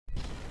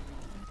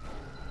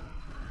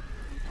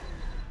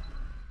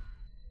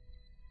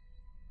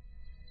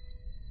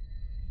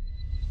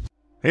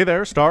Hey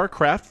there,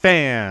 StarCraft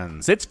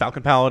fans! It's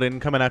Falcon Paladin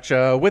coming at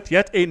you with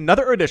yet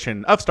another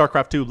edition of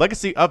StarCraft 2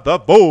 Legacy of the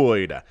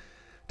Void.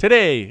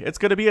 Today, it's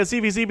going to be a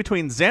ZVZ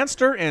between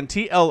Zanster and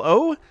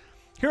TLO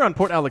here on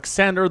Port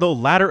Aleksander, the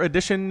latter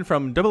edition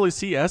from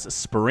WCS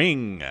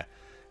Spring.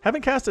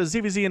 Haven't cast a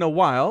ZVZ in a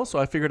while, so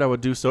I figured I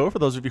would do so for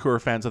those of you who are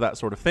fans of that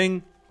sort of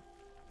thing.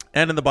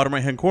 And in the bottom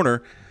right-hand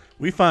corner,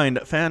 we find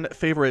fan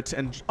favorite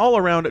and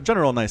all-around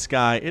general nice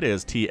guy. It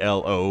is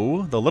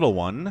TLO, the little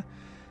one.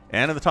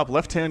 And in the top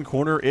left-hand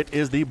corner, it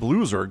is the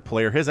blue Zerg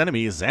player, his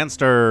enemy,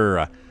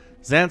 Zanster.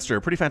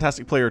 Zanster, pretty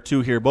fantastic player too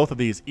here. Both of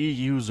these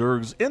EU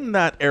Zergs in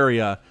that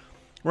area,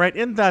 right,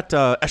 in that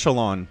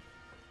echelon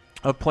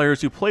of players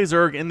who play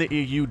Zerg in the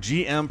EU,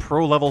 GM,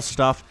 pro-level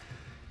stuff.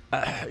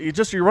 You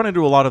run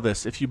into a lot of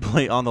this if you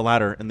play on the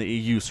ladder in the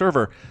EU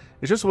server.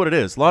 It's just what it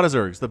is. A lot of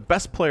Zergs. The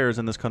best players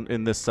in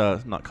this,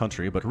 not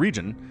country, but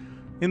region.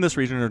 In this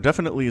region are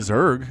definitely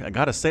Zerg. I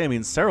gotta say, I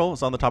mean, Serral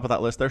is on the top of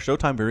that list. Their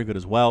Showtime very good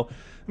as well.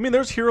 I mean,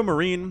 there's Hero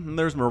Marine, and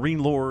there's Marine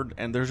Lord,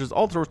 and there's just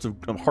all sorts of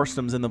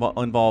Hearthstones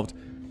involved.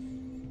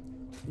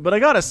 But I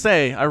gotta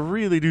say, I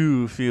really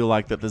do feel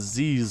like that the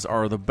Zs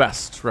are the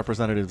best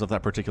representatives of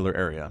that particular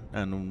area.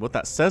 And what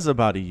that says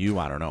about EU,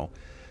 I don't know.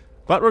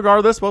 But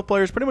regardless, both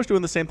players pretty much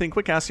doing the same thing.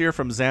 Quick cast here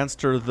from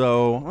Zanster,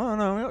 though. Oh,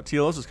 no, you know,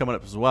 TLO's is coming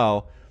up as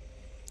well.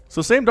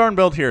 So same darn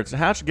build here. It's a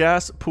hatch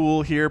gas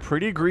pool here.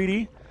 Pretty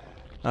greedy.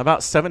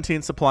 About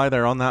 17 supply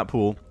there on that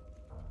pool.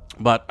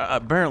 But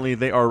apparently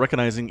they are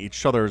recognizing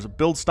each other's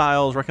build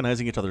styles,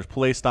 recognizing each other's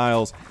play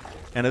styles.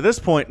 And at this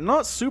point,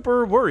 not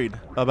super worried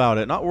about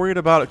it. Not worried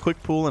about a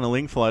quick pool and a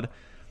Ling Flood.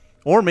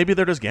 Or maybe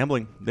they're just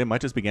gambling. They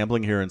might just be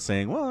gambling here and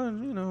saying, well,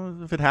 you know,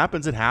 if it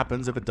happens, it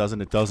happens. If it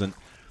doesn't, it doesn't.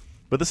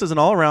 But this is an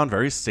all-around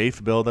very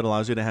safe build that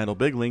allows you to handle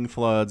big Ling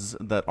Floods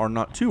that are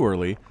not too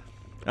early,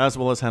 as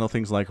well as handle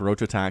things like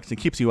Roach attacks and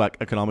keeps you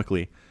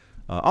economically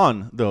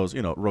on those,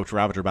 you know, Roach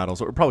Ravager battles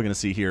that we're probably going to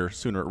see here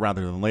sooner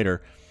rather than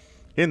later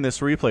in this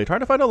replay.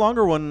 Trying to find a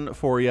longer one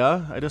for you.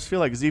 I just feel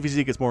like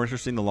ZVZ gets more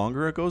interesting the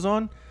longer it goes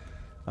on.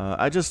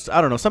 I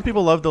don't know. Some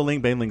people love the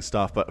Ling Baneling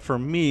stuff, but for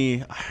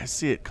me, I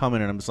see it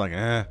coming and I'm just like,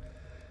 eh.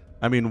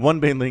 I mean,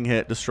 one Baneling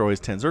hit destroys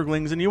 10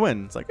 Zerglings and you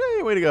win. It's like,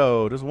 hey, way to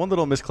go. Just one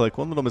little misclick,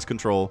 one little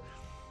miscontrol,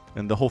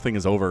 and the whole thing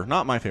is over.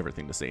 Not my favorite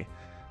thing to see.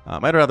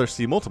 I'd rather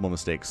see multiple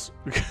mistakes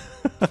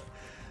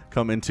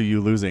come into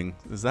you losing.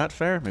 Is that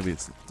fair? Maybe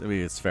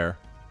it's fair.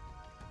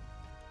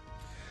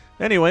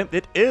 Anyway,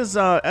 it is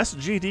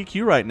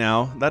SGDQ right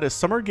now. That is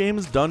Summer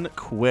Games Done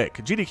Quick.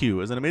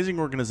 GDQ is an amazing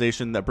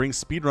organization that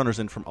brings speedrunners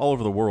in from all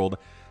over the world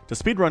to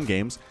speedrun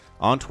games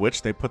on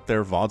Twitch. They put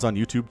their VODs on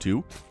YouTube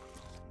too.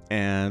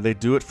 And they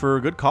do it for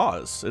a good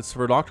cause. It's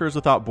for Doctors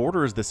Without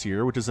Borders this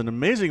year, which is an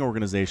amazing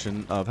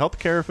organization of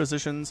healthcare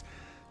physicians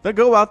that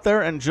go out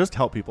there and just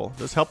help people.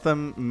 Just help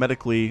them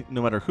medically,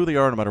 no matter who they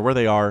are, no matter where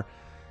they are.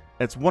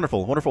 It's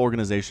wonderful, wonderful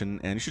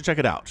organization, and you should check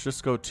it out.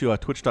 Just go to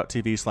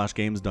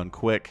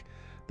twitch.tv/gamesdonequick.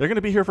 They're going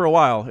to be here for a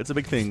while. It's a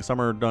big thing.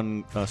 Summer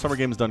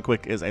Games Done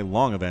Quick is a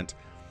long event.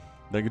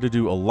 They're going to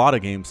do a lot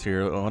of games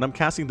here. When I'm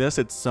casting this,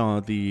 it's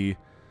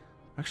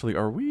Actually,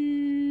 are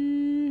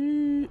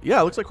we... Yeah,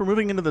 it looks like we're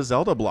moving into the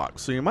Zelda block.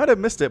 So you might have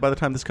missed it by the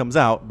time this comes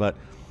out, but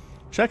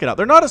check it out.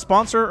 They're not a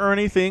sponsor or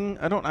anything.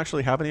 I don't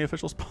actually have any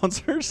official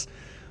sponsors.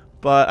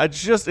 But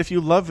if you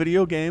love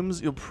video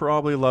games, you'll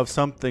probably love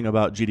something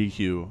about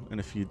GDQ. And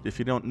if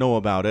you don't know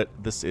about it,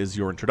 this is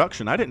your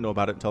introduction. I didn't know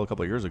about it until a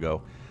couple of years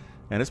ago.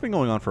 And it's been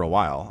going on for a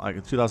while. Like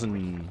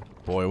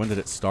boy, when did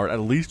it start? At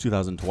least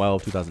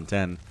 2012,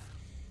 2010.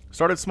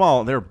 Started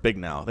small, they're big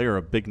now. They are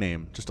a big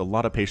name. Just a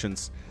lot of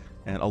patience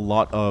and a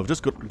lot of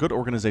just good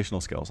organizational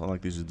skills. I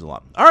like these dudes a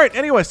lot. All right,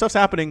 anyway, stuff's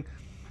happening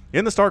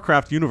in the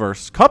StarCraft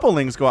universe. Couple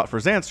Lings go out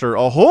for Zanster.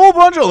 A whole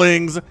bunch of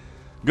Lings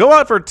go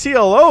out for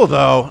TLO,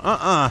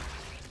 though.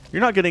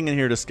 You're not getting in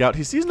here to scout.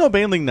 He sees no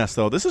Baneling nest,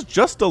 though. This is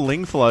just a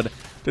Ling Flood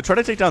to try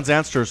to take down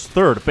Zanster's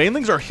third.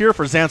 Banelings are here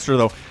for Zanster,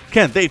 though.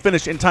 Can they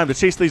finish in time to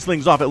chase these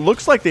Lings off? It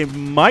looks like they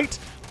might.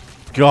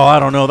 God, I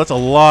don't know. That's a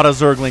lot of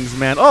Zerglings,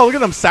 man. Oh, look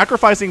at them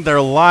sacrificing their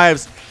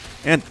lives.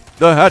 And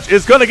the hatch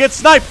is going to get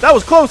sniped. That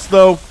was close,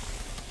 though.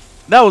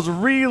 That was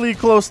really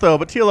close, though.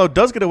 But TLO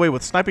does get away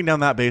with sniping down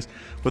that base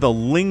with a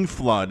Ling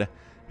Flood.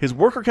 His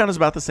worker count is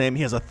about the same.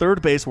 He has a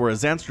third base,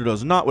 whereas Zanster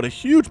does not. What a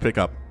huge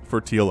pickup for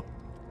TLO.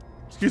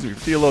 Excuse me,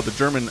 TLO, the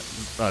German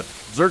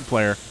Zerg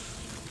player,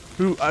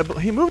 who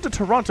he moved to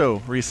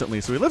Toronto recently,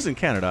 so he lives in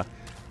Canada,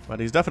 but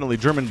he's definitely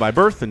German by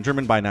birth and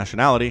German by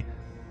nationality.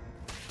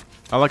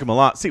 I like him a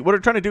lot. See, what we're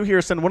trying to do here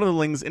is send one of the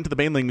Lings into the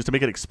Banelings to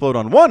make it explode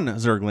on one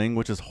Zergling,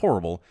 which is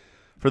horrible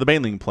for the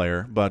Baneling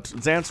player, but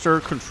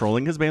Zanster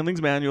controlling his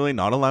Banelings manually,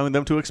 not allowing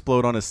them to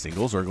explode on a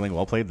single Zergling.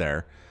 Well played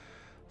there.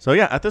 So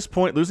yeah, at this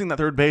point, losing that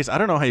third base, I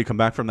don't know how you come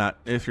back from that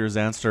if you're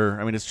Zanster.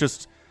 I mean, it's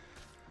just...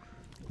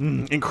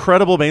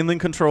 incredible Baneling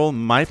control.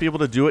 Might be able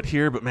to do it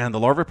here, but man, the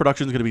larva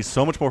production is going to be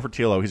so much more for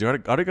TLO. He's already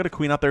got a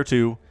queen out there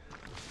too.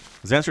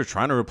 Zanster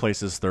trying to replace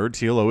his third.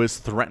 TLO is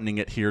threatening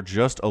it here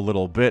just a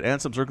little bit,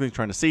 and some Zerglings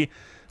trying to see.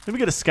 Maybe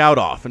get a scout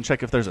off and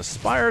check if there's a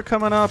Spire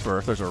coming up or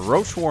if there's a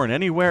Roach Warren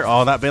anywhere.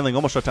 Oh, that Baneling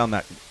almost shut down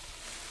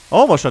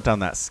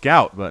that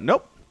scout, but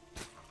nope.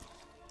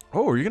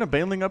 Oh, are you going to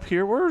Baneling up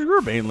here? Where are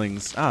your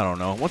Banelings? I don't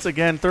know. Once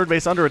again, third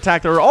base under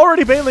attack. There are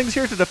already Banelings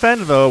here to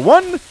defend the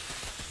one.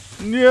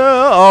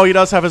 Yeah. Oh, he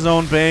does have his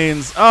own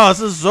Banes. Oh,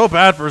 this is so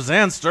bad for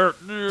Zanster.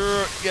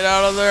 Get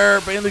out of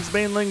there.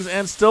 Banelings,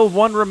 and still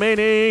one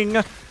remaining.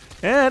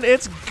 And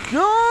it's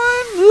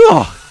gone.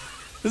 Ugh.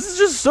 This is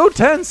just so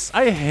tense.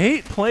 I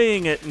hate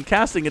playing it, and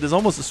casting it is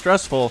almost as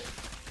stressful.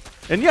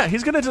 And yeah,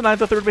 he's going to deny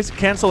the third base.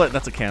 Cancel it.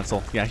 That's a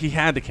cancel. Yeah, he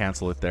had to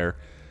cancel it there.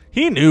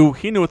 He knew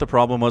what the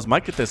problem was.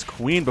 Might get this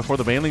queen before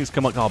the Banelings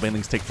come up. Oh,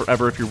 Banelings take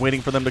forever if you're waiting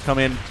for them to come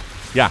in.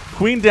 Yeah,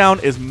 queen down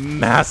is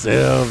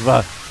massive.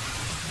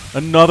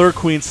 Another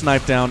queen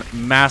snipe down.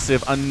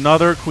 Massive.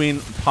 Another queen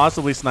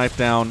possibly snipe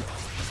down.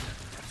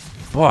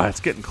 Boy,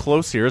 it's getting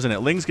close here, isn't it?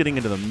 Ling's getting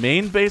into the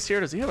main base here.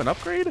 Does he have an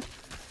upgrade?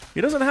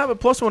 He doesn't have a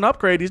 +1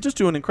 upgrade. He's just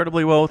doing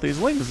incredibly well with these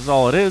Lings is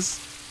all it is.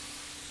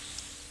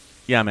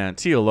 Yeah, man.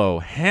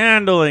 TLO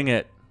handling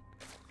it.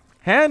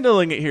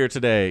 Handling it here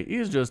today.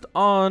 He's just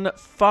on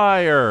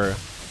fire.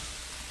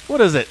 What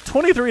is it?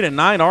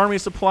 23-9 army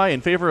supply in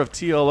favor of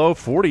TLO.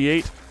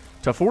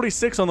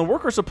 48-46 on the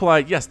worker supply.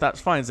 Yes, that's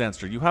fine,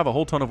 Zanster. You have a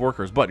whole ton of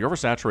workers, but you're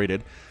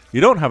oversaturated.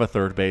 You don't have a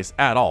third base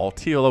at all.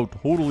 TLO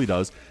totally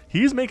does.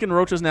 He's making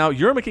roaches now.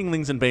 You're making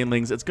Lings and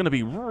Banelings. It's going to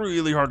be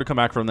really hard to come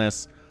back from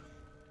this.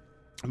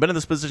 I've been in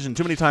this position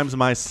too many times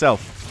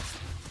myself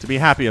to be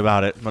happy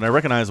about it, but I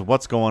recognize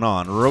what's going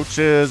on.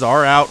 Roaches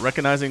are out,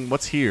 recognizing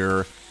what's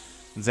here.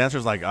 And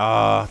Zanster's like,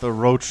 the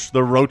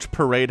roach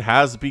parade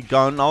has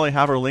begun. All I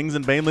have are Lings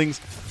and Banelings,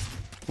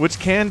 which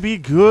can be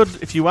good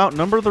if you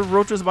outnumber the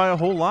roaches by a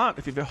whole lot.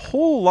 If you have a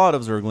whole lot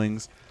of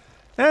Zerglings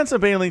and some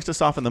Banelings to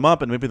soften them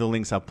up, and maybe the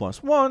Lings have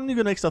 +1, you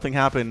can make something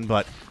happen,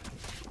 but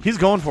he's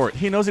going for it.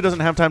 He knows he doesn't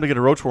have time to get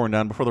a Roach Warren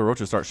down before the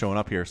roaches start showing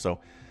up here, so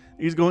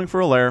he's going for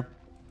a lair.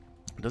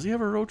 Does he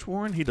have a Roach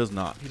Warren? He does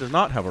not. He does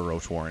not have a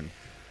Roach Warren.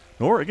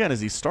 Nor, again,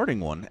 is he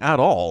starting one at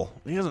all.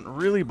 He hasn't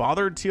really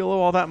bothered TLO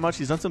all that much.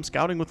 He's done some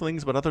scouting with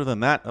Lings, but other than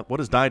that, what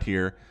has died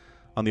here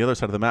on the other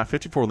side of the map?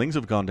 54 Lings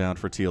have gone down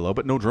for TLO,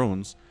 but no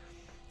drones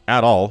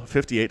at all.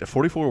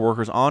 58-44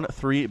 workers on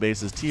 3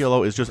 bases.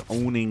 TLO is just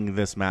owning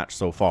this match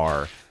so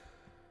far.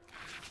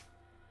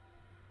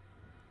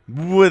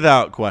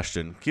 Without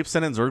question. Keep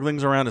sending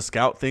Zerglings around to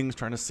scout things,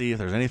 trying to see if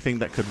there's anything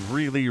that could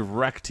really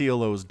wreck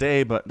TLO's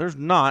day, but there's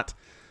not.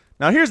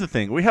 Now, here's the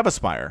thing. We have a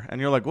Spire,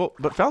 and you're like, well,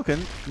 but Falcon,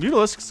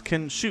 Mutalisks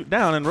can shoot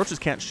down, and Roaches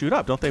can't shoot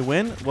up. Don't they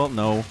win? Well,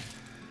 no.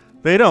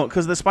 They don't,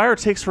 because the Spire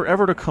takes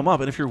forever to come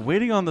up, and if you're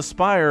waiting on the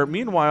Spire,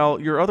 meanwhile,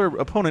 your other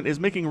opponent is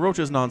making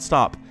Roaches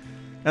nonstop.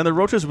 And the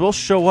Roaches will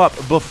show up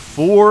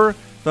before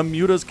the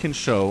Mutas can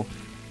show,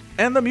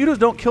 and the Mutas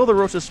don't kill the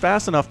Roaches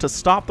fast enough to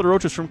stop the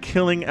Roaches from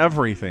killing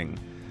everything.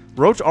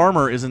 Roach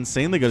armor is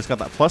insanely good. It's got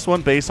that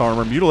 +1 base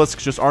armor.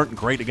 Mutalisks just aren't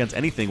great against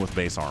anything with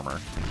base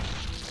armor.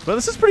 But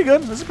this is pretty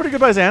good. This is pretty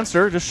good by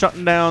Zanster. Just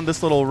shutting down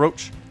this little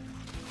Roach.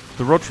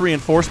 The Roach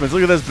reinforcements.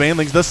 Look at this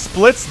Banelings. The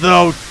splits,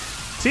 though.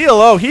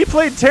 TLO, he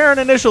played Terran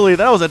initially.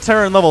 That was a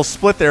Terran level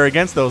split there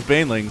against those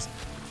Banelings.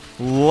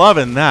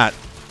 Loving that.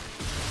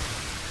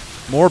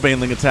 More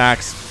Baneling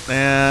attacks.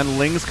 And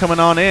Lings coming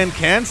on in.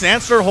 Can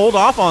Zanster hold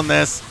off on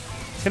this?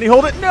 Can he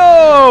hold it?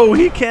 No!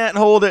 He can't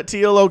hold it.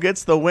 TLO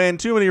gets the win.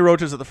 Too many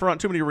Roaches at the front.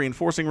 Too many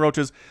reinforcing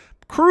Roaches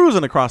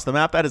cruising across the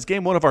map. That is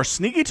game 1 of our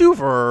sneaky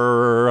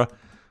twofer,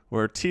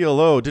 where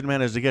TLO did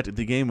manage to get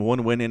the game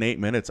 1 win in 8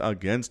 minutes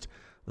against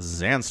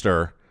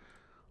Zanster.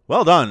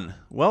 Well done.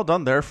 Well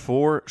done there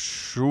for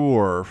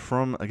sure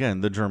from,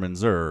 again, the German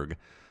Zerg.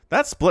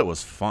 That split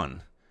was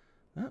fun.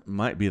 That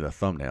might be the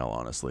thumbnail,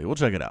 honestly. We'll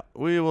check it out.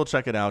 We will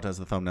check it out as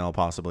the thumbnail,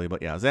 possibly.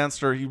 But yeah,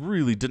 Zanster, he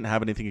really didn't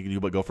have anything he could do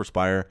but go for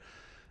Spire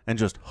and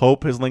just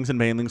hope his Lings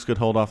and Banelings could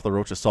hold off the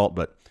Roach Assault,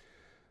 but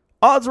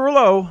odds were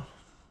low.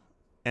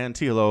 And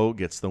TLO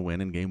gets the win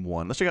in game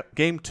 1. Let's check out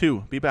game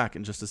 2. Be back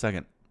in just a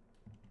second.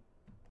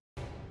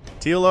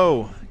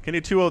 TLO, can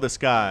you 2-0 this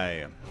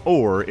guy?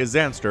 Or is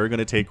Zanster going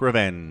to take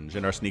revenge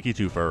in our sneaky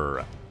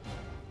twofer?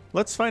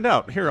 Let's find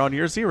out here on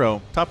year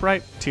 0. Top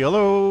right,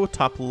 TLO.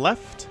 Top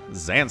left,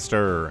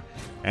 Zanster.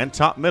 And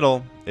top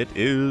middle, it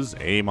is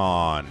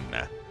Amon.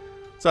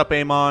 What's up,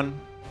 Amon?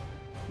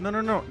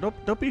 No.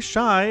 Don't be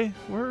shy.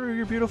 Where are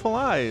your beautiful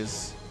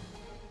eyes?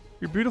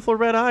 Your beautiful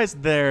red eyes.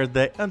 There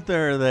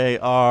they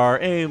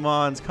are.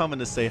 Amon's coming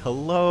to say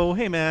hello.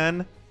 Hey,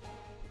 man.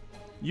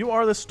 You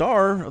are the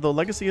star of the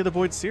Legacy of the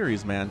Void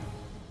series, man.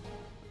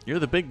 You're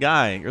the big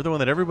guy. You're the one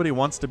that everybody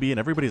wants to be and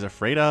everybody's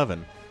afraid of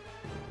and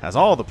has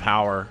all the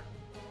power.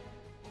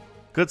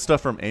 Good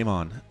stuff from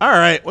Amon. All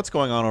right, what's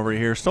going on over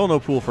here? Still no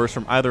pool first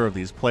from either of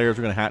these players.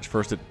 We're going to hatch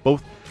first at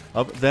both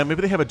of them.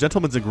 Maybe they have a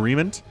gentleman's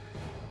agreement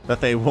that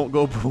they won't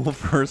go pool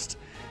first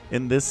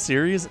in this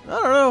series.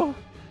 I don't know.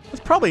 It's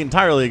probably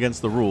entirely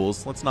against the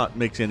rules. Let's not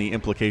make any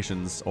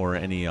implications or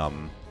any,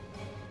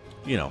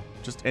 you know,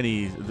 just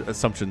any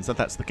assumptions that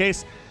that's the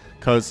case,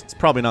 because it's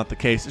probably not the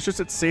case. It's just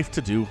it's safe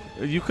to do.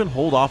 You can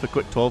hold off a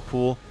quick 12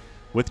 pool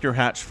with your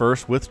hatch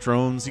first, with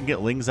drones. You can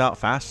get Lings out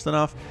fast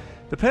enough.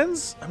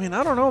 Depends. I mean,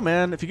 I don't know,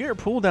 man. If you get your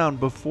pool down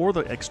before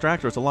the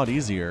extractor, it's a lot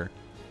easier.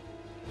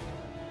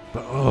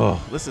 But,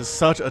 oh, this is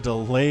such a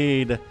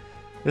delayed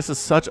This is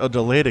such a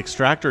delayed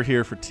extractor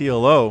here for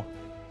TLO.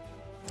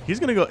 He's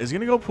gonna go. Is he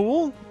gonna go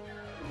pool?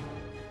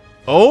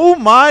 Oh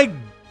my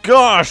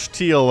gosh,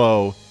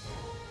 TLO.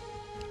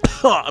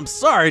 I'm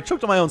sorry, I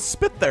choked on my own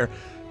spit there.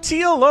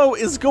 TLO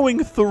is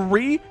going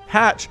 3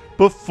 hatch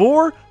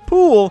before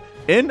pool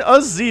in a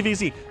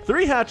ZVZ.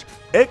 3 hatch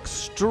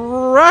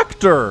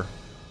extractor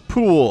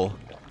pool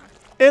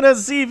in a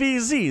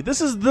ZVZ.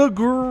 This is the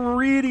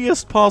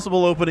greediest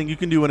possible opening you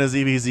can do in a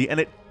ZVZ, and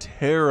it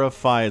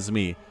terrifies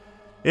me.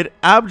 It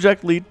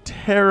abjectly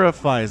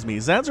terrifies me.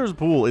 Zanster's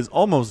pool is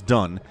almost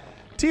done.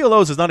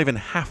 TLO's is not even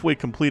halfway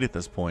complete at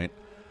this point.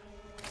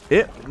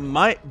 It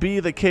might be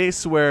the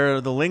case where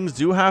the Lings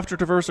do have to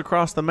traverse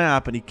across the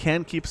map, and he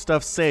can keep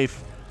stuff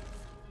safe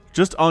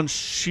just on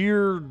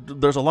sheer...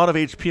 There's a lot of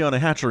HP on a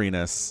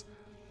hatcheriness.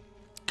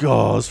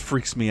 God, this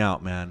freaks me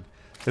out, man.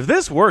 If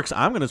this works,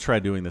 I'm going to try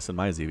doing this in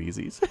my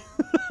ZVZs.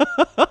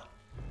 Does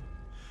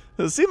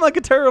it seem like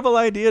a terrible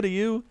idea to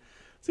you?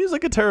 Seems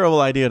like a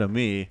terrible idea to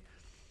me.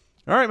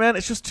 Alright, man,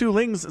 it's just 2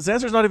 Lings.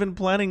 Zanster's not even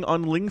planning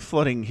on Ling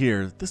flooding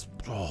here. This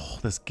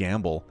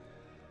gamble.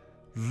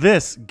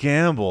 This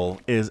gamble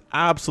is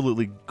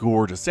absolutely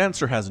gorgeous.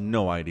 Zanster has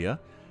no idea.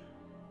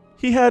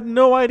 He had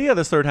no idea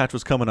this 3rd hatch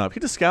was coming up. He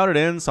just scouted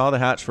in, saw the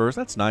hatch first.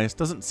 That's nice.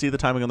 Doesn't see the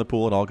timing on the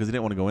pool at all because he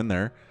didn't want to go in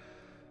there.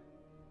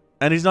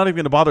 And he's not even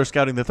going to bother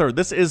scouting the 3rd.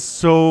 This is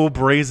so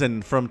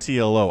brazen from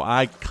TLO.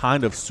 I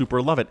kind of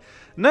super love it.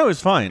 Now he's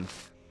fine.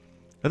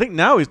 I think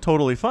now he's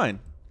totally fine.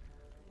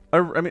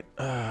 I mean...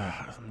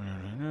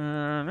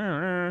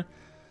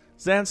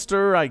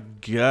 Zanster, I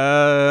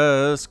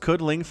guess,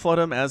 could Ling flood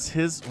him as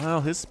his...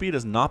 Well, his speed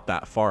is not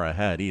that far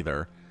ahead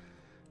either.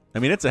 I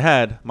mean, it's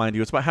ahead, mind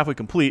you. It's about halfway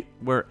complete,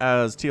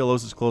 whereas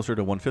TLO's is closer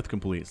to 1/5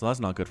 complete, so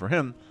that's not good for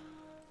him.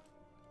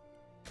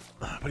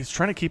 But he's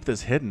trying to keep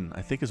this hidden,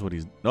 I think is what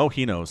he's... No,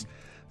 he knows.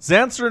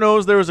 Zanster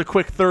knows there was a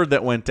quick 3rd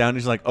that went down.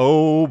 He's like,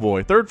 oh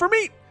boy, 3rd for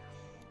me!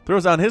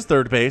 Throws down his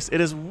 3rd base.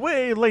 It is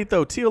way late,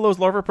 though. TLO's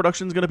larva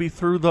production is going to be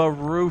through the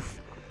roof.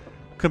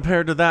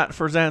 Compared to that,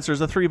 for Zanster's,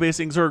 a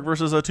 3-basing Zerg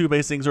versus a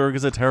 2-basing Zerg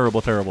is a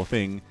terrible, terrible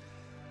thing.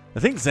 I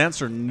think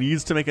Zanster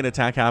needs to make an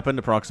attack happen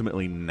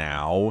approximately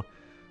now,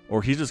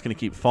 or he's just going to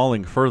keep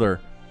falling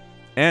further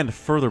and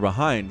further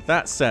behind.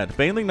 That said,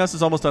 Baneling Nest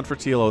is almost done for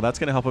TLO. That's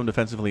going to help him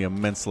defensively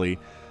immensely.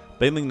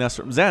 Baneling Nest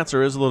from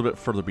Zanster is a little bit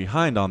further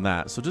behind on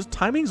that. So just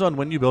timings on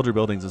when you build your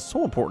buildings is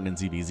so important in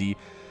ZVZ.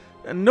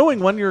 And knowing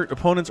when your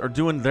opponents are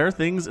doing their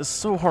things is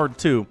so hard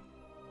too.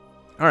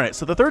 Alright,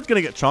 so the 3rd's going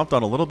to get chomped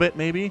on a little bit,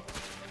 maybe.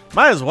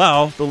 Might as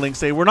well, the Lings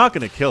say, we're not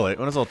going to kill it.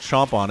 Might as well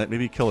chomp on it.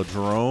 Maybe kill a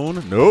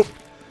drone. Nope.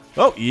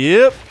 Oh,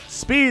 yep.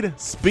 Speed.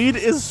 Speed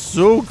is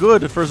so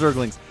good for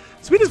Zerglings.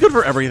 Speed is good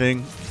for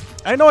everything.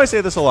 I know I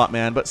say this a lot,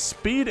 man, but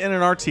speed in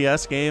an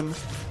RTS game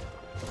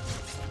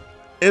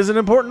is an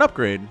important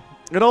upgrade.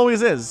 It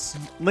always is.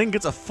 Ling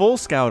gets a full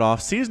scout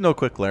off, sees no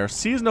quick lair,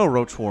 sees no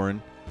roach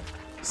warren,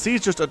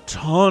 sees just a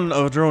ton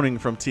of droning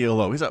from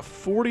TLO. He's at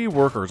 40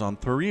 workers on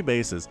 3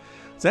 bases.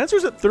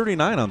 Zanster's at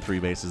 39 on 3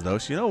 bases, though,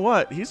 so you know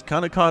what? He's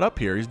kind of caught up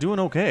here. He's doing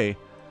okay.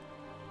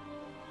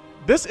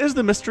 This is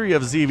the mystery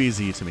of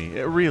ZVZ to me.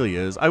 It really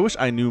is. I wish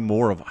I knew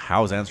more of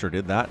how Zanster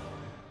did that.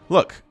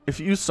 Look, if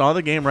you saw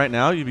the game right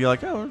now, you'd be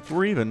like, oh,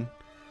 we're even.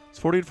 It's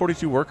 40 to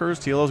 42 workers.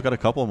 TLO's got a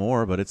couple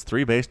more, but it's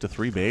 3 base to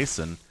 3 base,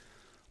 and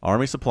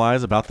army supply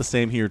is about the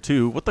same here,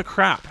 too. What the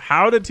crap?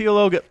 How did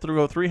TLO get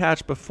through a 3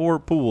 hatch before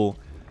pool,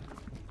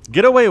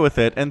 get away with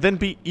it, and then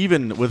be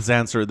even with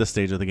Zanster at this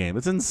stage of the game?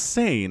 It's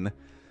insane.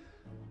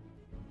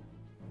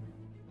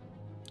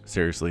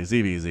 Seriously,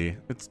 ZVZ,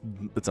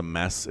 it's a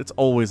mess. It's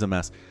always a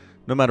mess.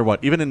 No matter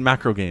what, even in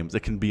macro games,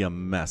 it can be a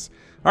mess.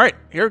 All right,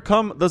 here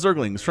come the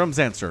Zerglings from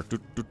Zanster.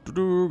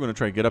 We're going to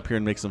try to get up here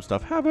and make some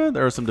stuff happen.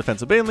 There are some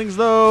defensive banelings,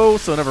 though,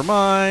 so never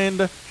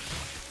mind.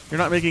 You're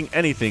not making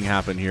anything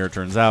happen here, it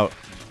turns out.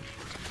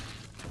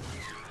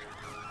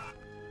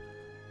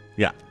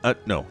 Yeah,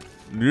 no.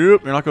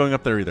 Nope, you're not going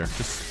up there either.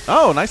 Just,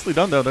 oh, nicely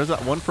done, though. There's that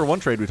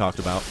 1-for-1 trade we talked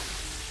about.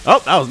 Oh,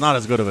 that was not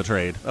as good of a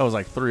trade. That was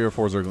like 3 or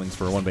 4 Zerglings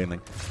for 1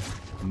 baneling.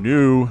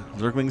 New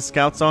Zergling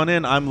scouts on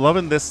in. I'm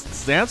loving this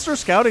Zanster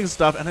scouting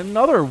stuff, and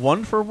another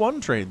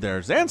 1-for-1 trade there.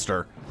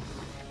 Zanster,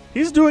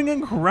 he's doing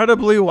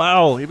incredibly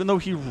well, even though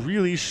he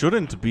really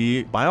shouldn't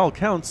be by all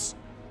counts.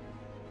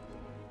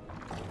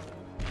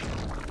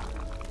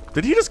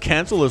 Did he just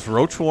cancel his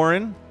Roach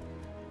Warren?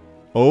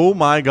 Oh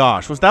my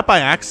gosh, was that by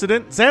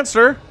accident?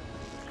 Zanster,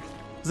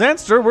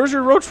 Zanster, where's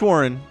your Roach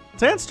Warren?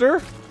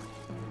 Zanster.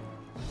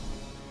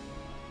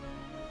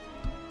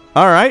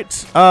 Alright,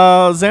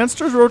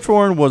 Zanster's Roach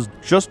Warren was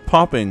just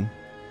popping.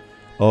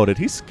 Oh, did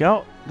he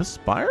scout the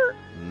Spire?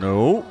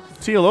 No.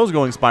 TLO's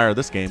going Spire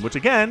this game, which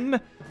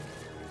again,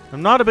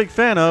 I'm not a big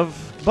fan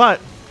of,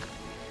 but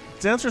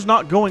Zanster's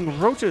not going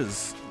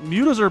Roaches.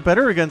 Mutas are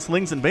better against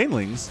Lings and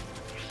Banelings,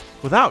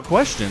 without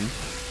question.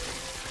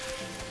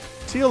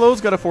 TLO's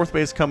got a 4th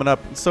base coming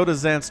up, and so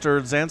does Zanster.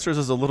 Zanster's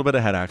is a little bit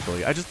ahead,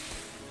 actually. I just...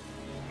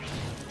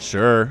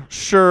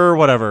 Sure,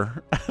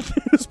 whatever. At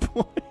this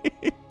point...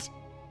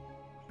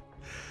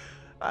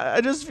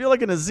 I just feel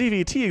like in a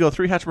ZVT, you go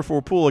 3 hatch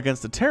before pool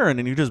against a Terran,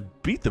 and you just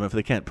beat them if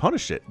they can't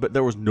punish it. But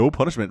there was no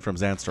punishment from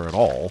Zanster at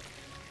all.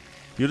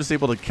 You're just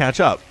able to catch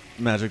up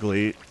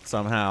magically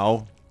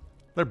somehow.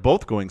 They're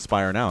both going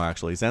Spire now,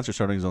 actually. Zanster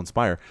starting his own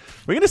Spire.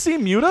 We're going to see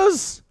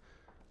Mutas?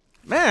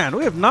 Man,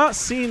 we have not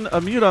seen a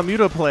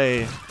Muta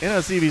play in a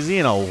ZVZ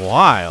in a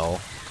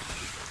while.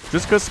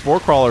 Just because Spore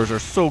Crawlers are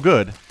so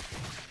good.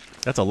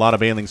 That's a lot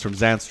of Banelings from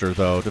Zanster,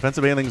 though.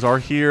 Defensive Banelings are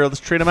here. Let's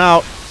trade them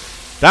out.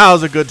 That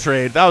was a good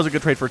trade. That was a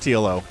good trade for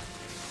TLO.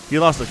 He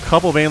lost a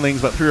couple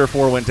Banelings, but 3 or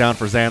 4 went down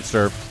for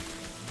Zanster.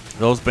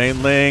 Those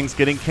Banelings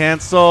getting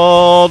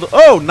canceled.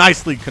 Oh,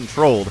 nicely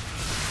controlled.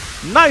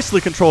 Nicely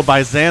controlled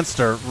by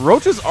Zanster.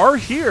 Roaches are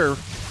here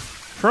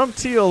from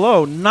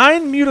TLO.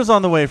 9 Mutas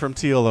on the way from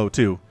TLO,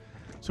 too.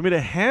 So we made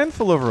a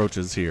handful of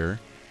Roaches here.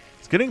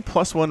 It's getting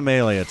 +1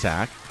 melee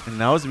attack. And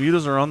now his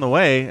Mutas are on the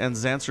way, and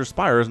Zanster's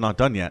Spire is not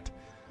done yet.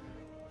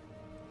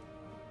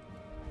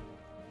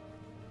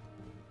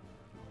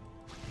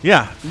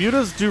 Yeah,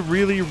 Mutas do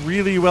really,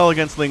 really well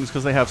against Lings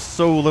because they have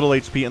so little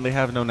HP and they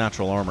have no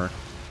natural armor.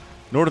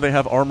 Nor do they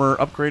have armor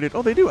upgraded.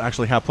 Oh, they do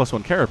actually have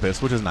 +1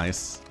 Carapace, which is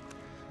nice.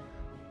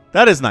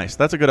 That is nice.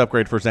 That's a good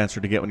upgrade for Zanster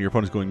to get when your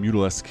opponent's going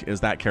Mutalisk, is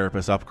that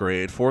Carapace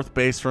upgrade. 4th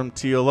base from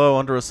TLO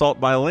under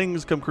assault by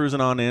Lings come cruising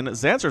on in.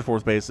 Zanster's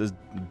 4th base is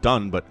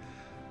done, but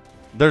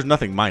there's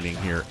nothing mining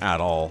here at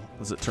all,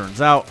 as it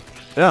turns out.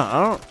 Yeah,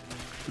 I don't...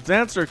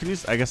 Zanster, can you...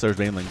 I guess there's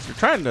Banelings. You're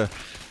trying to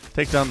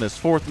take down this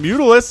 4th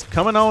Mutalisk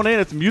coming on in.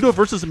 It's Muta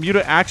versus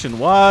Muta action.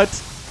 What?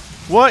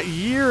 What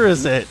year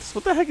is it?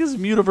 What the heck is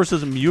Muta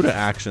versus Muta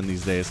action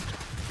these days?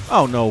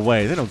 Oh, no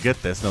way. They don't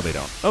get this. No, they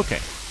don't. Okay.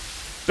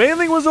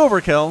 Baneling was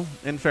overkill,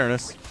 in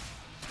fairness.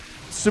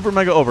 Super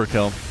mega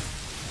overkill.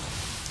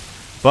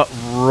 But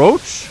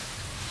Roach?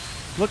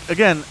 Look,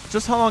 again,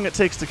 just how long it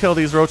takes to kill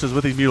these Roaches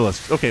with these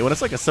Mutalisks. Okay, when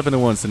it's like a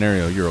 7-1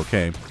 scenario, you're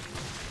okay.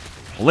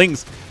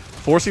 Lings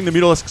forcing the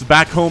Mutalisks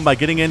back home by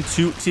getting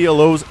into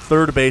TLO's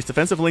 3rd base.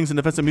 Defensive Lings and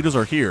defensive Mutas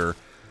are here,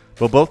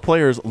 but both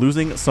players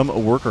losing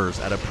some workers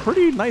at a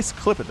pretty nice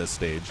clip at this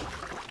stage.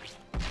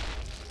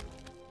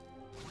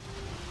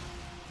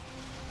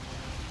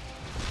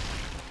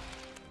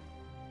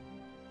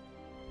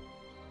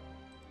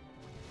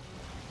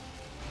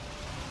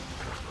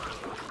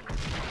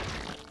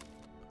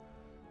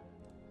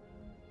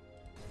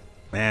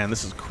 Man,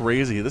 this is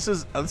crazy. This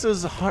is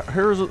Heart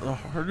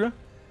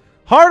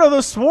of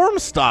the Swarm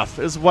stuff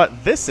is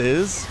what this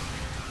is.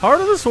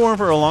 Heart of the Swarm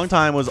for a long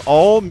time was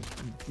all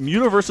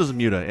Muta versus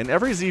Muta in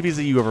every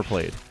ZVZ you ever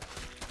played.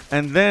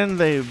 And then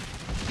they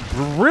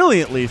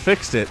brilliantly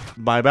fixed it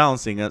by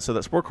balancing it so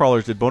that Spore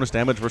Crawlers did bonus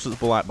damage versus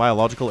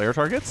biological air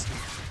targets.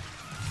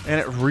 And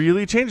it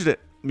really changed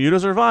it.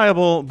 Mutas are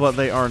viable, but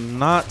they are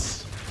not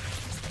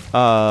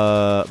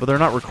they're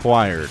not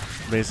required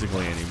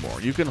basically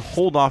anymore. You can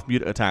hold off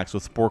Muta attacks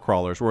with Spore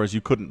Crawlers, whereas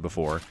you couldn't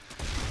before.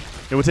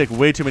 It would take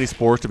way too many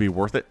spores to be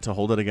worth it to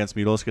hold it against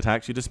Mutalisk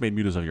attacks. You just made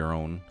Mutas of your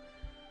own.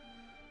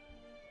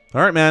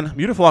 All right, man.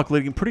 Mutaflock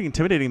leading pretty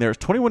intimidating there.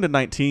 It's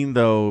 21-19,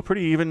 though.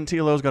 Pretty even.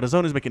 TLO's got his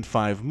own. He's making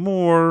 5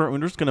 more. We're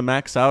just going to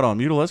max out on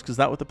Mutalisk. Is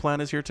that what the plan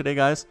is here today,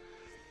 guys?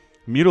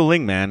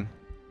 Mutaling, man.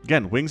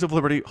 Again, Wings of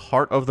Liberty,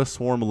 Heart of the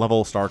Swarm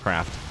level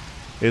StarCraft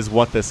is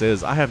what this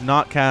is. I have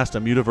not cast a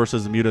Muta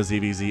versus Muta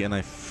ZVZ in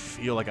I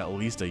feel like at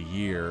least a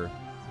year.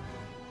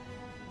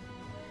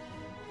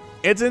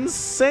 It's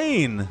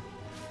insane.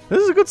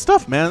 This is good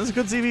stuff, man. This is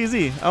good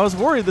ZVZ. I was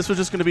worried this was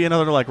just going to be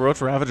another like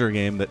Roach Ravager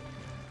game that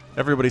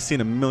everybody's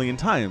seen a million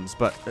times,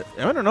 but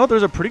I don't know.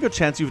 There's a pretty good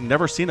chance you've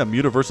never seen a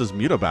Muta versus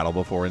Muta battle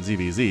before in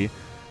ZVZ.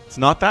 It's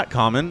not that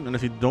common, and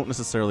if you don't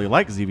necessarily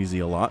like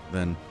ZVZ a lot,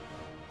 then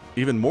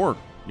even more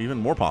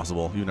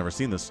possible you've never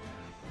seen this.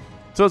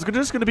 So it's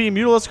just going to be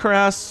Mutalisk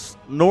Harass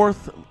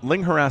North,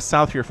 Ling Harass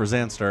South here for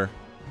Zanster.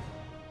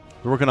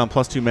 We're working on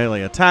 +2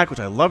 melee attack, which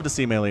I love to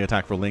see melee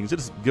attack for Lings. It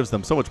just gives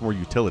them so much more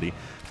utility.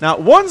 Now,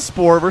 1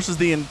 Spore versus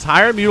the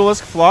entire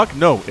Mutalisk flock?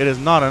 No, it is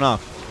not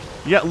enough.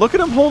 Yet, look at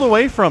him hold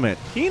away from it.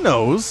 He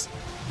knows.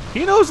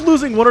 He knows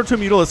losing 1 or 2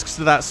 Mutalisks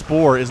to that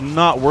Spore is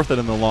not worth it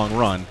in the long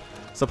run.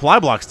 Supply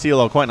blocks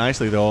TLO quite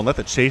nicely, though, and let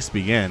the chase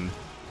begin.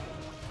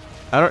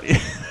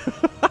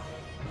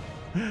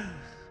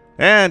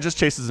 And just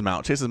chases him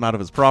out. Chases him out of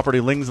his property.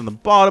 Lings in the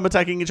bottom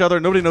attacking each other.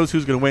 Nobody knows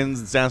who's going to win.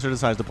 Zanster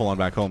decides to pull on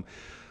back home.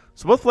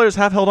 So both players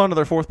have held on to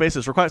their 4th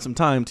bases for quite some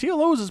time.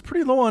 TLO's is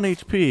pretty low on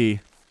HP.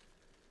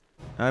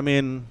 I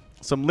mean,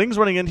 some Lings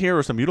running in here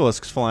or some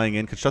Mutalisks flying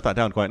in could shut that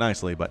down quite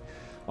nicely, but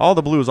all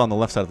the blue is on the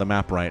left side of the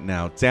map right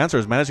now. Zanster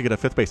has managed to get a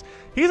 5th base.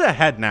 He's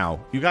ahead now.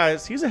 You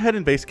guys, he's ahead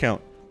in base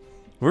count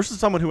versus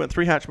someone who went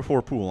 3 hatch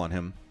before pool on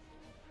him.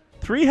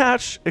 3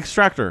 hatch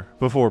extractor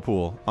before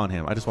pool on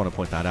him. I just want to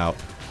point that out.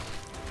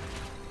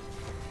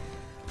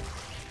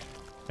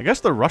 I guess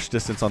the rush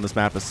distance on this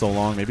map is so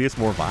long. Maybe it's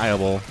more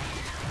viable.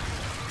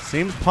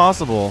 Seems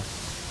possible.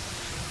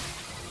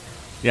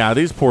 Yeah,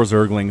 these poor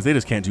Zerglings, they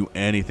just can't do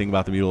anything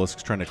about the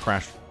Mutalisks trying to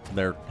crash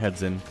their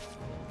heads in.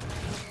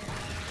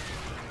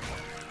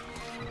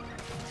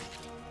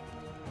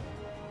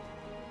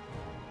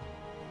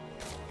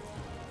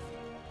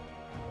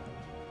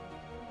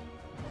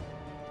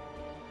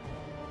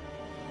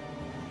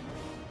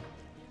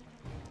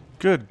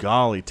 Good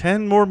golly.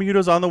 10 more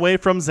mutas on the way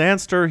from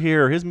Zanster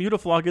here. His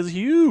mutaflog is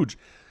huge.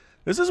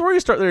 This is where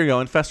you start, there you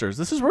go, infestors.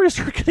 This is where you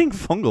start getting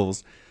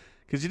fungals.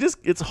 Because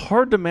it's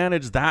hard to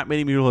manage that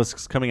many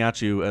mutalisks coming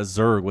at you as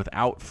Zerg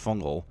without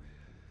fungal.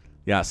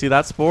 Yeah, see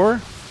that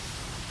spore?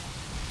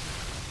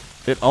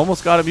 It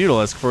almost got a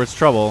mutalisk for its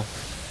trouble.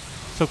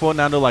 Took one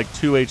down to like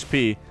 2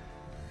 HP.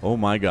 Oh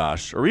my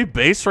gosh. Are we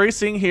base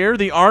racing here?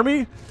 The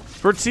army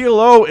for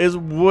TLO is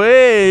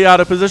way out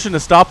of position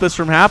to stop this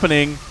from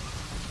happening.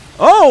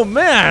 Oh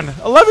man,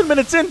 11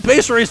 minutes in,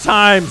 base race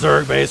time.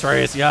 Zerg base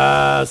race,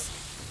 yes.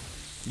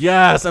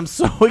 Yes, I'm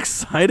so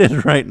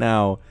excited right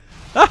now.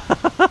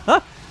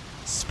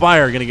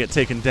 Spire gonna get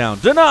taken down.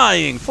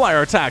 Denying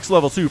flyer attacks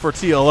level 2 for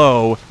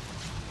TLO.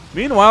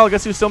 Meanwhile,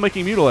 guess who's still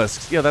making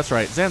mutalisks? Yeah, that's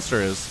right, Zanster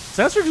is.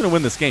 Zanster's gonna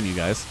win this game, you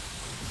guys.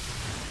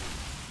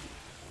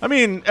 I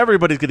mean,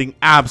 everybody's getting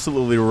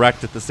absolutely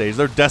wrecked at this stage.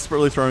 They're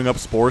desperately throwing up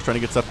spores, trying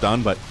to get stuff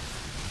done, but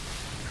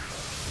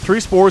 3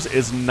 spores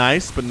is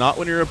nice, but not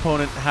when your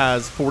opponent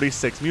has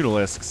 46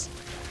 mutalisks.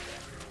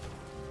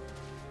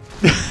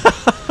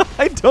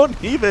 I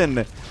don't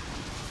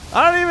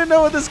even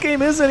know what this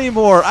game is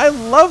anymore. I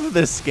love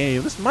this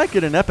game. This might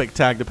get an epic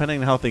tag depending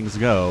on how things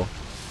go.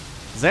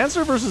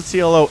 Zanster versus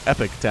TLO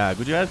epic tag.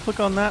 Would you guys click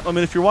on that? I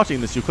mean, if you're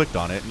watching this, you clicked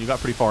on it, and you got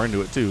pretty far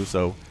into it too,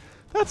 so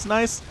that's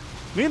nice.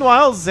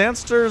 Meanwhile,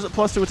 Zanster's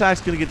 +2 attack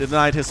is going to get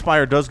denied. His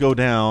Spire does go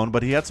down,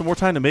 but he had some more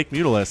time to make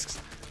mutalisks.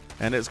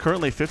 And it's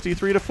currently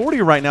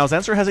 53-40 right now.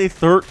 Zanster has a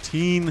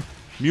 13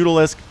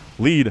 mutalisk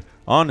lead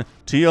on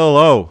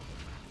TLO.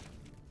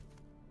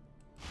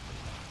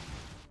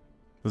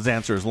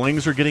 Zanster's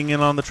Lings are getting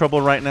in on the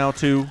trouble right now,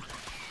 too.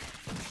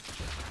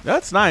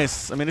 That's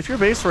nice. I mean, if you're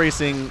base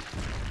racing,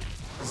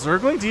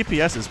 Zergling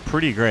DPS is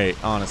pretty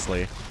great,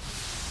 honestly.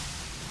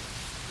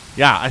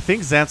 Yeah, I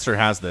think Zanster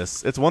has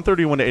this. It's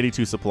 131 to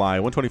 82 supply,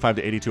 125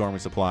 to 82 army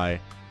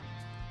supply.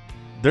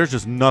 There's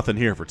just nothing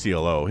here for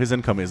TLO. His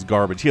income is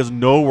garbage. He has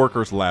no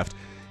workers left.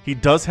 He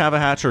does have a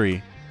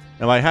hatchery.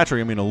 And by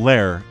hatchery, I mean a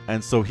lair.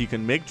 And so he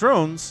can make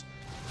drones.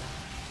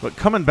 But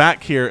coming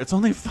back here, it's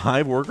only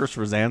 5 workers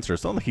for Zanster.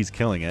 It's not like he's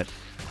killing it.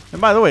 And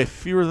by the way,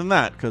 fewer than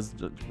that, because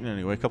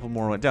anyway, a couple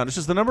more went down. It's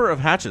just the number of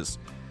hatches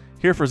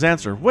here for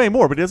Zanster. Way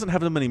more, but he doesn't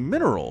have that many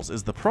minerals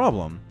is the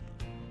problem.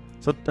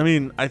 So, I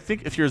mean, I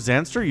think if you're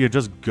Zanster, you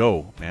just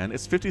go, man.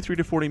 It's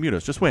 53-40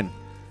 mutas. Just win.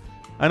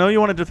 I know you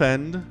want to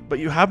defend, but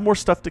you have more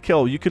stuff to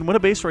kill. You can win a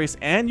base race,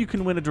 and you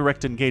can win a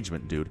direct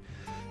engagement, dude.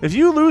 If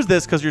you lose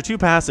this because you're too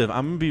passive,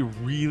 I'm going to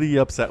be really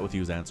upset with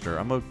you, Zanster.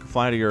 I'm going to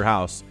fly to your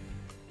house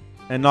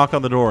and knock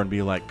on the door and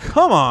be like,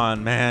 come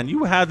on, man.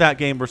 You had that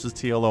game versus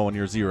TLO and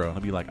you're 0. And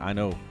I'll be like, I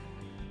know,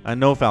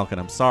 Falcon.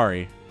 I'm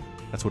sorry.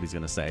 That's what he's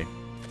going to say.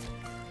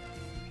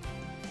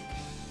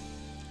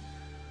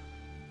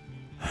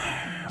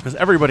 Because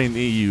everybody in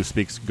the EU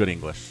speaks good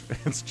English.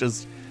 It's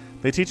just,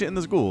 they teach it in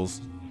the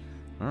schools.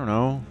 I don't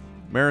know.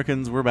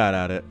 Americans, we're bad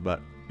at it,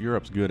 but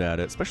Europe's good at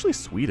it, especially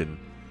Sweden.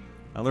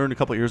 I learned a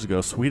couple years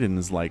ago, Sweden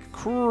is like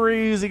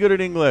crazy good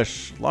at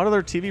English. A lot of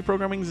their TV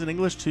programming is in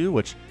English too,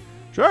 which,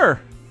 sure,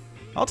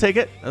 I'll take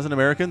it as an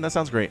American. That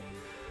sounds great.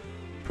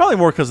 Probably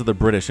more because of the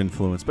British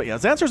influence. But yeah,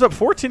 Zanster's up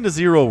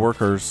 14-0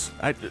 workers.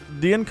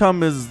 The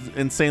income is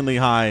insanely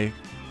high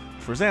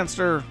for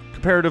Zanster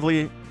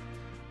comparatively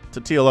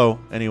to TLO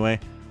anyway.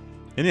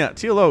 And yeah,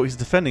 TLO, he's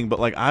defending, but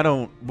like,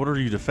 what are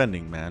you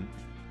defending, man?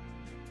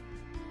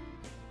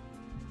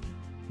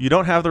 You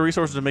don't have the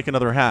resources to make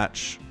another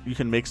hatch. You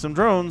can make some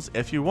drones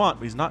if you want,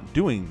 but he's not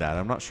doing that.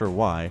 I'm not sure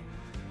why.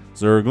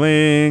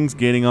 Zerglings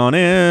getting on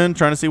in,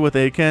 trying to see what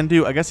they can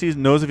do. I guess he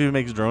knows if he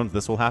makes drones,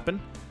 this will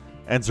happen.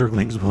 And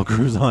Zerglings will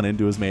cruise on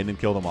into his main and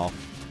kill them all.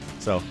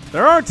 So,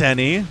 there aren't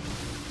any.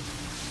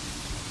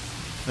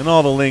 And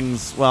all the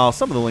Lings, well,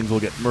 some of the Lings will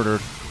get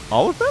murdered.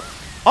 All of them?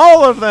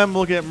 All of them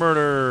will get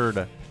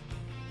murdered.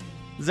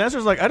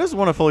 Zanster's like, I just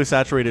want a fully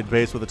saturated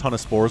base with a ton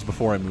of spores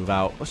before I move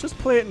out. Let's just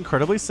play it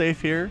incredibly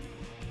safe here.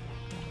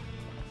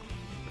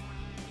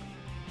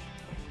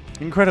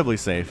 Incredibly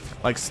safe.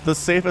 Like, the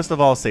safest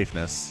of all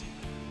safeness.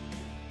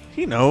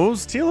 He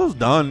knows. TLO's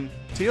done.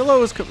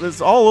 TLO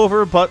is all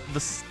over but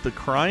the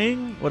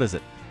crying? What is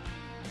it?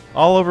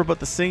 All over but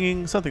the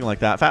singing? Something like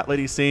that. Fat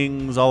lady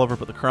sings, all over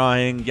but the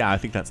crying. Yeah, I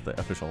think that's the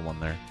official one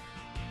there.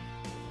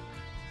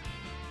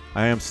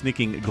 I am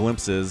sneaking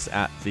glimpses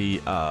at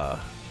the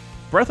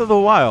Breath of the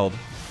Wild.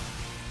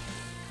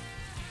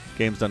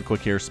 Game's done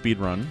quick here. Speed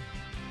run.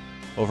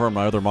 Over on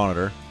my other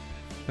monitor.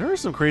 There are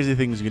some crazy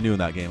things you can do in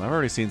that game. I've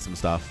already seen some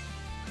stuff.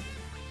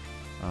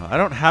 I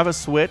don't have a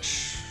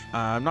Switch.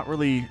 I'm not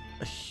really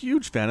a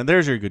huge fan. And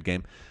there's your good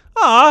game.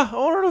 Ah,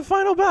 order the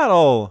final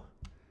battle.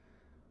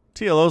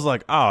 TLO's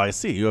like, oh, I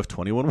see. You have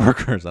 21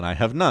 workers and I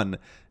have none.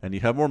 And you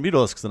have more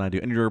mutalisks than I do.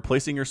 And you're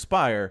replacing your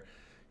Spire.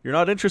 You're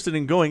not interested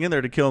in going in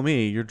there to kill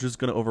me. You're just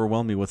going to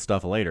overwhelm me with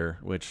stuff later.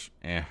 Which,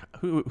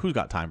 who's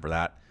got time for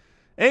that?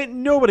 Ain't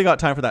nobody got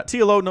time for that.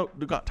 TLO no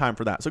got time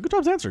for that. So good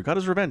job, Zanster. Got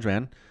his revenge,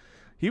 man.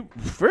 He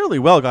fairly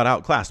well got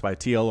outclassed by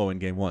TLO in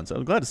game 1. So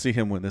I'm glad to see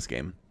him win this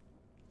game.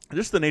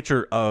 Just the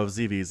nature of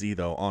ZVZ,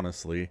 though,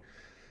 honestly,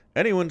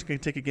 Anyone can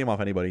take a game off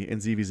anybody in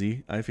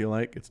ZVZ, I feel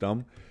like. It's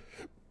dumb.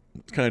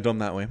 It's kind of dumb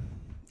that way.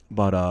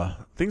 But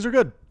things are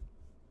good.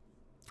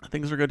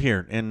 Things are good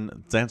here.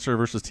 In Zanster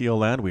versus TL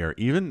land, we are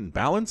even and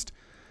balanced,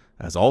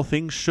 as all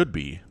things should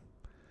be.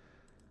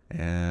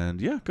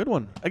 And yeah, good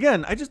one.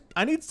 Again,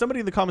 I need somebody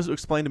in the comments to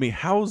explain to me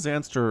how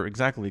Zanster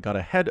exactly got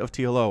ahead of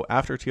TLO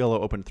after TLO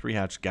opened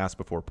 3-hatch gas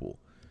before pool.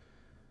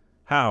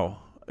 How?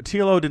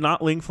 TLO did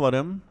not link flood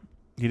him.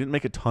 He didn't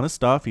make a ton of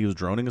stuff. He was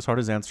droning as hard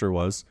as Zanster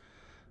was.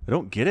 I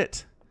don't get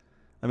it.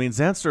 I mean,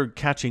 Zanster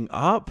catching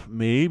up,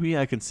 maybe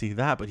I can see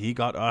that, but he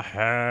got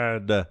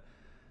ahead.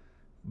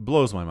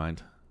 Blows my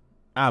mind.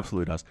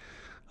 Absolutely does.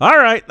 All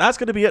right, that's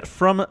going to be it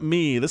from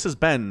me. This has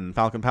been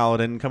Falcon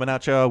Paladin coming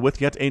at you with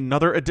yet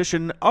another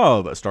edition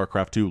of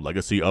StarCraft 2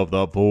 Legacy of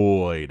the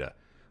Void.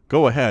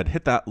 Go ahead,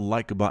 hit that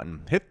like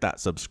button, hit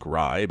that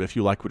subscribe if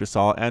you like what you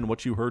saw and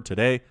what you heard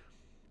today.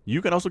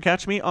 You can also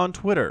catch me on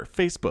Twitter,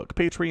 Facebook,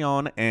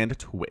 Patreon, and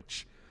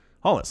Twitch.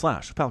 All at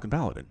 /Falcon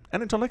Paladin.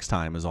 And until next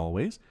time, as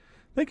always,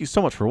 thank you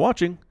so much for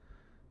watching,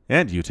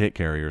 and you take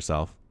care of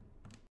yourself.